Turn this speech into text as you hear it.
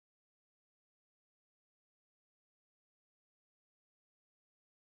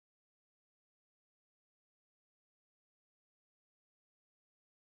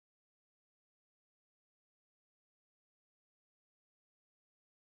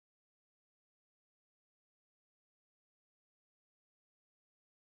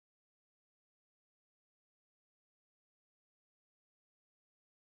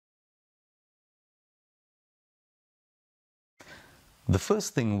The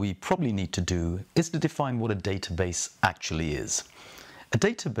first thing we probably need to do is to define what a database actually is. A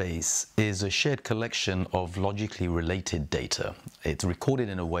database is a shared collection of logically related data. It's recorded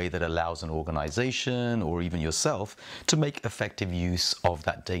in a way that allows an organization or even yourself to make effective use of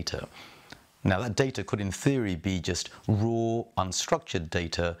that data. Now, that data could in theory be just raw, unstructured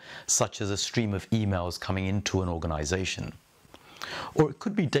data, such as a stream of emails coming into an organization. Or it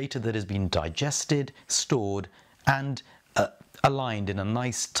could be data that has been digested, stored, and aligned in a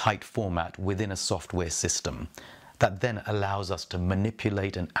nice tight format within a software system that then allows us to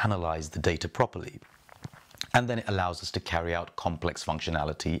manipulate and analyze the data properly. And then it allows us to carry out complex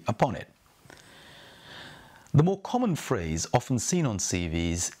functionality upon it. The more common phrase often seen on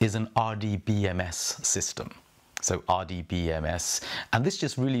CVs is an Rdbms system. So Rdbms, and this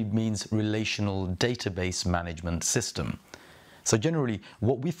just really means Relational Database Management System. So generally,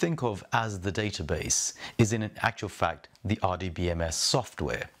 what we think of as the database is in actual fact the Rdbms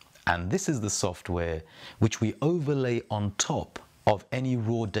software. And this is the software which we overlay on top of any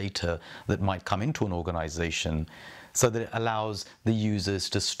raw data that might come into an organization so that it allows the users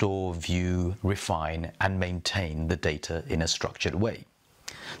to store, view, refine, and maintain the data in a structured way.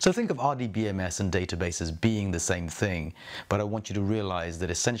 So think of Rdbms and databases being the same thing, but I want you to realize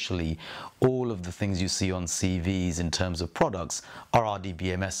that essentially all of the things you see on CVs in terms of products are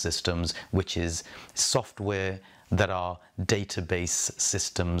Rdbms systems, which is software that are database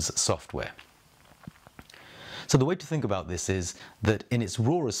systems software. So the way to think about this is that in its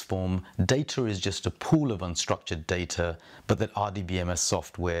rawest form, data is just a pool of unstructured data, but that Rdbms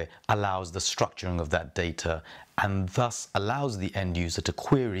software allows the structuring of that data and thus allows the end user to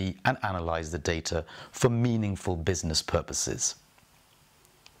query and analyze the data for meaningful business purposes.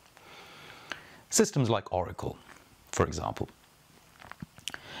 Systems like Oracle, for example.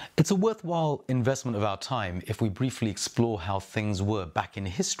 It's a worthwhile investment of our time if we briefly explore how things were back in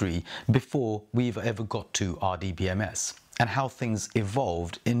history before we've ever got to Rdbms, and how things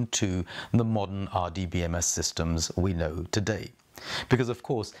evolved into the modern Rdbms systems we know today. Because of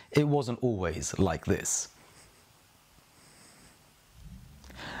course, it wasn't always like this.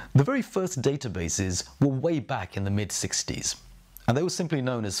 The very first databases were way back in the mid-60s, and they were simply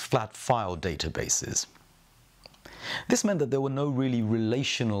known as flat file databases. This meant that there were no really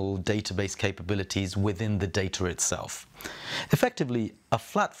relational database capabilities within the data itself. Effectively, a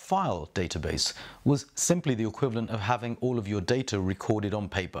flat file database was simply the equivalent of having all of your data recorded on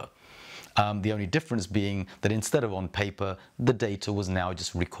paper. The only difference being that instead of on paper, the data was now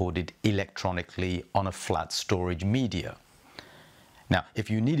just recorded electronically on a flat storage media. Now, if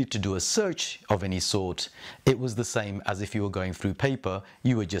you needed to do a search of any sort, it was the same as if you were going through paper.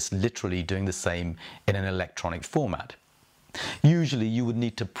 You were just literally doing the same in an electronic format. Usually you would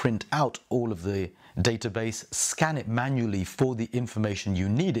need to print out all of the database, scan it manually for the information you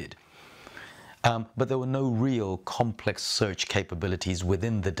needed. But there were no real complex search capabilities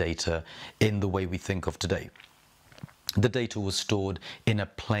within the data in the way we think of today. The data was stored in a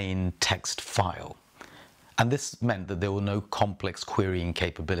plain text file. And this meant that there were no complex querying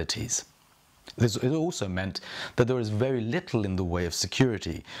capabilities. It also meant that there was very little in the way of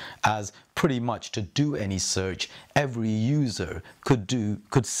security, as pretty much to do any search, every user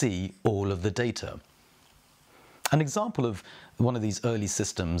could see all of the data. An example of one of these early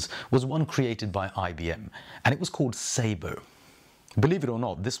systems was one created by IBM, and it was called Sabre. Believe it or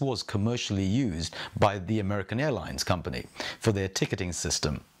not, this was commercially used by the American Airlines company for their ticketing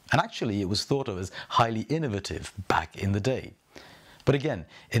system. And actually, it was thought of as highly innovative back in the day. But again,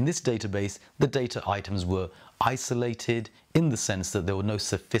 in this database, the data items were isolated in the sense that there were no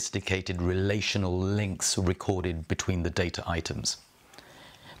sophisticated relational links recorded between the data items.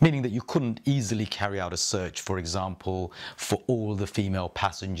 Meaning that you couldn't easily carry out a search, for example, for all the female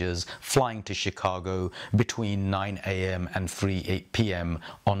passengers flying to Chicago between 9 a.m. and 3 p.m.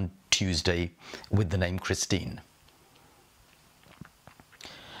 on Tuesday with the name Christine.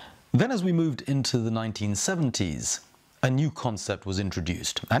 Then as we moved into the 1970s, a new concept was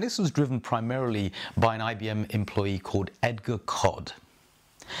introduced, and this was driven primarily by an IBM employee called Edgar Codd.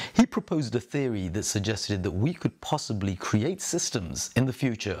 He proposed a theory that suggested that we could possibly create systems in the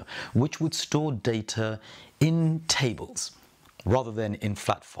future which would store data in tables rather than in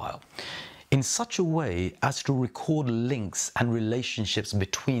flat file, in such a way as to record links and relationships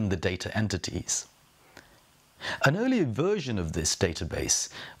between the data entities. An earlier version of this database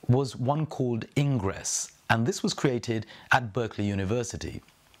was one called Ingress, and this was created at Berkeley University.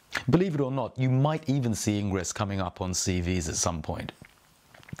 Believe it or not, you might even see Ingress coming up on CVs at some point.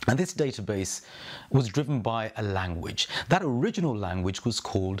 And this database was driven by a language. That original language was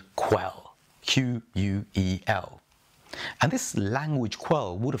called Quell, Q-U-E-L. And this language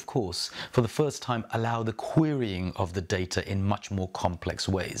quell would, of course, for the first time allow the querying of the data in much more complex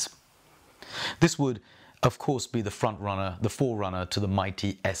ways. This would, of course, be the forerunner to the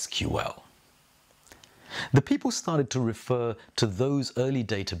mighty SQL. The people started to refer to those early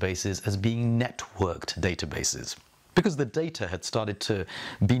databases as being networked databases, because the data had started to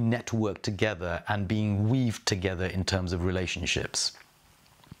be networked together and being weaved together in terms of relationships.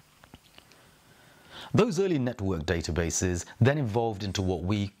 Those early network databases then evolved into what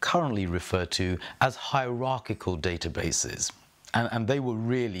we currently refer to as hierarchical databases. And they were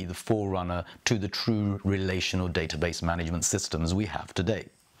really the forerunner to the true relational database management systems we have today.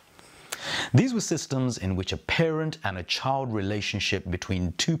 These were systems in which a parent and a child relationship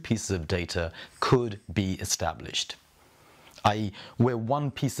between two pieces of data could be established, i.e., where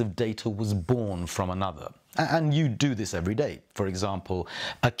one piece of data was born from another. And you do this every day. For example,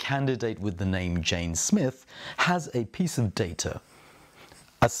 a candidate with the name Jane Smith has a piece of data,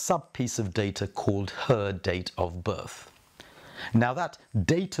 a sub-piece of data called her date of birth. Now, that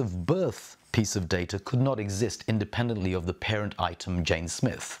date of birth piece of data could not exist independently of the parent item Jane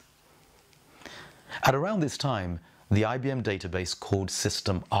Smith. At around this time, the IBM database called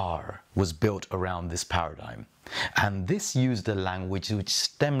System R was built around this paradigm. And this used a language which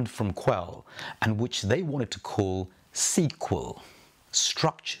stemmed from Quell and which they wanted to call SQL,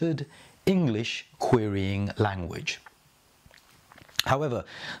 Structured English Querying Language. However,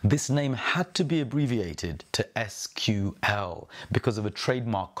 this name had to be abbreviated to SQL because of a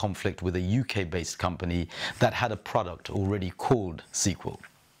trademark conflict with a UK-based company that had a product already called SQL.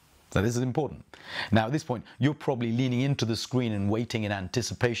 So this is important. Now at this point, you're probably leaning into the screen and waiting in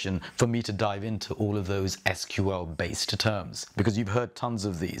anticipation for me to dive into all of those SQL-based terms, because you've heard tons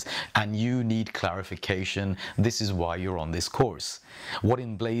of these and you need clarification. This is why you're on this course. What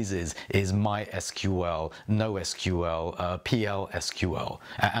in blazes is MySQL, NoSQL, PLSQL?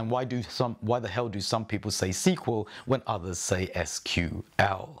 And why the hell do some people say SQL when others say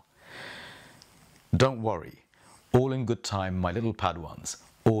SQL? Don't worry. All in good time, my little Padawans.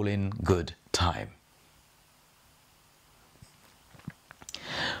 All in good time.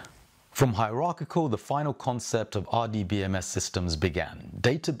 From hierarchical, the final concept of Rdbms systems began.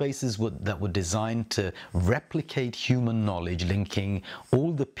 Databases that were designed to replicate human knowledge, linking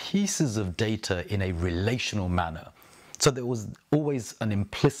all the pieces of data in a relational manner. So there was always an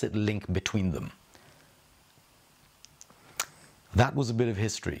implicit link between them. That was a bit of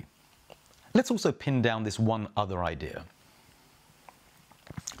history. Let's also pin down this one other idea.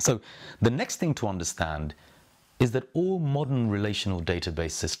 So the next thing to understand is that all modern relational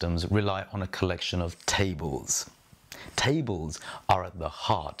database systems rely on a collection of tables. Tables are at the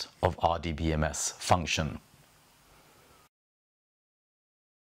heart of Rdbms function.